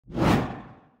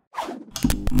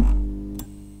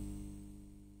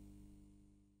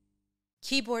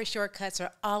Keyboard shortcuts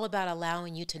are all about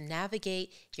allowing you to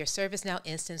navigate your ServiceNow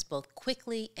instance both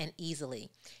quickly and easily.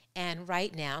 And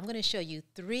right now, I'm going to show you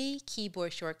 3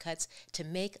 keyboard shortcuts to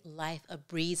make life a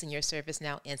breeze in your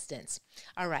ServiceNow instance.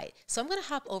 All right, so I'm going to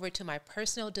hop over to my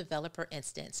personal developer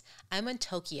instance. I'm in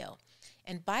Tokyo.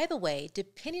 And by the way,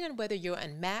 depending on whether you're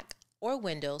on Mac or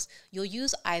Windows, you'll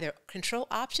use either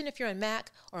Control-Option if you're on Mac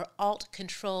or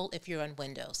Alt-Control if you're on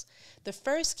Windows. The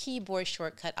first keyboard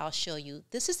shortcut I'll show you,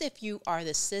 this is if you are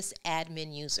the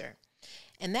sysadmin user,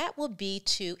 and that will be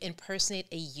to impersonate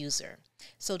a user.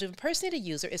 So to impersonate a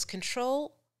user is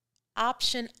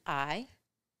Control-Option-I,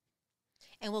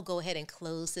 and we'll go ahead and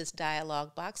close this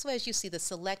dialog box. So as you see, the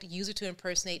Select User to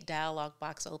Impersonate dialog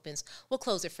box opens. We'll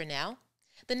close it for now.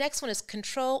 The next one is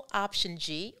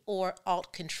Control-Option-G or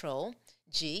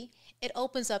Alt-Control-G. It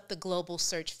opens up the global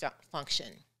search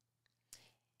function.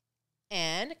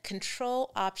 And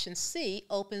Control-Option-C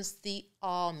opens the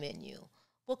All menu.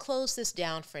 We'll close this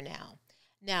down for now.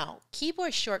 Now,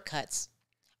 keyboard shortcuts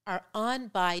are on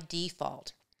by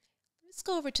default. Let's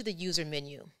go over to the User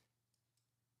menu. I'm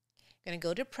going to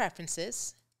go to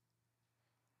Preferences,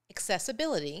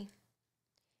 Accessibility.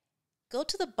 Go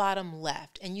to the bottom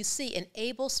left and you see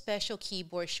Enable Special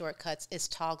Keyboard Shortcuts is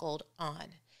toggled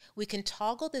on. We can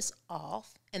toggle this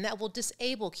off and that will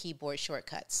disable keyboard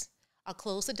shortcuts. I'll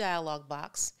close the dialog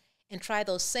box and try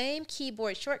those same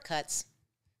keyboard shortcuts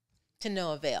to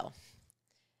no avail.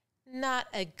 Not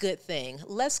a good thing.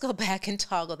 Let's go back and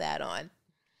toggle that on.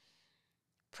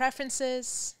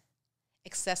 Preferences,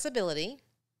 Accessibility,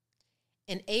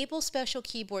 Enable Special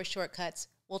Keyboard Shortcuts,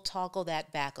 we'll toggle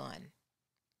that back on.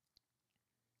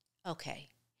 Okay,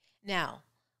 now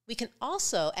we can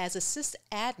also, as a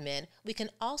sysadmin, we can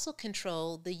also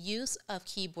control the use of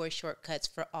keyboard shortcuts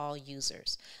for all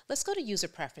users. Let's go to User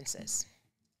Preferences.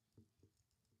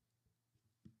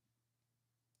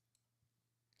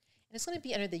 And it's going to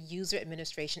be under the User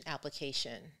Administration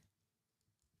application.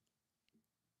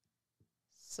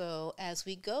 So as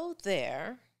we go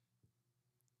there,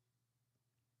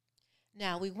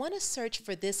 now we want to search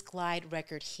for this glide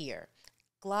record here.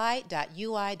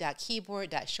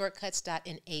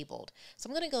 glide.ui.keyboard.shortcuts.enabled. So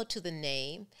I'm going to go to the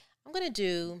name. I'm going to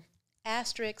do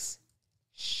asterisk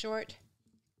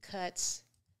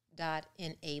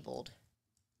shortcuts.enabled.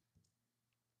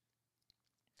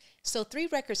 So 3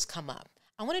 records come up.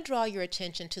 I want to draw your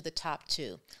attention to the top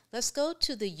 2. Let's go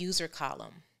to the user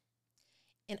column.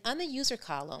 And on the user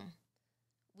column,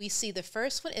 we see the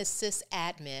first one is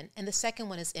sysadmin and the second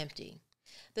one is empty.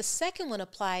 The second one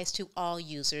applies to all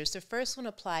users. The first one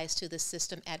applies to the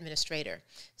system administrator.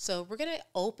 So we're going to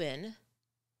open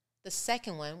the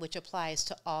second one, which applies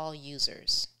to all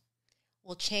users.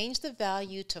 We'll change the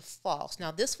value to false.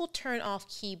 Now this will turn off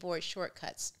keyboard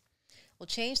shortcuts. We'll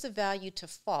change the value to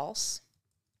false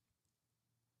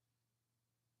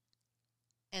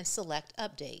and select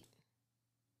Update.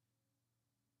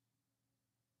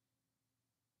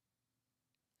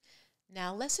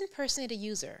 Now let's impersonate a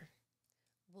user.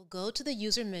 We'll go to the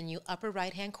User menu, upper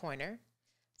right-hand corner,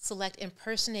 select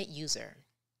Impersonate User.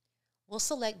 We'll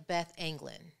select Beth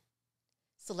Anglin.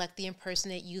 Select the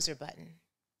Impersonate User button.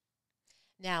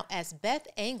 Now, as Beth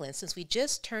Anglin, since we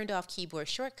just turned off keyboard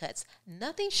shortcuts,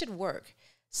 nothing should work.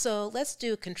 So let's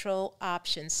do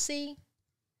Control-Option-C,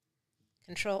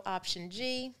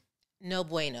 Control-Option-G, no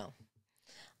bueno.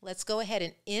 Let's go ahead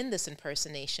and end this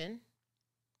impersonation.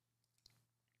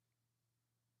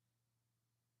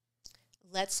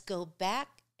 Let's go back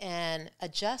and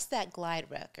adjust that glide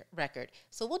record.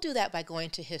 So we'll do that by going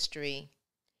to History,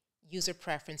 User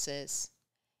Preferences,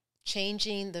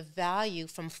 changing the value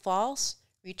from false,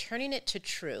 returning it to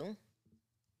true,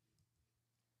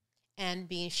 and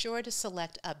being sure to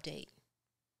select Update.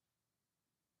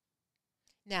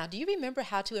 Now, do you remember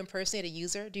how to impersonate a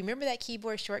user? Do you remember that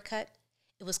keyboard shortcut?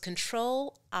 It was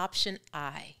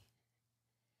Control-Option-I.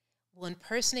 We'll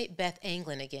impersonate Beth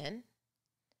Anglin again.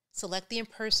 Select the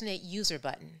Impersonate User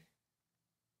button.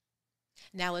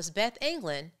 Now as Beth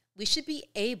Anglin, we should be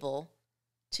able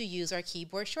to use our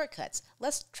keyboard shortcuts.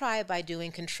 Let's try by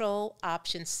doing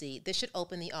Control-Option-C. This should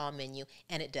open the All menu,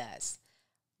 and it does.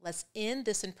 Let's end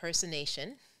this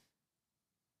impersonation.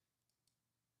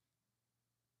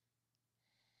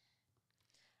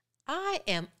 I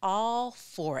am all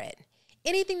for it.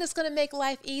 Anything that's going to make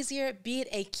life easier, be it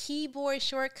a keyboard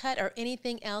shortcut or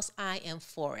anything else, I am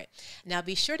for it. Now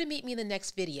be sure to meet me in the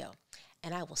next video,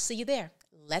 and I will see you there.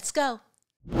 Let's go.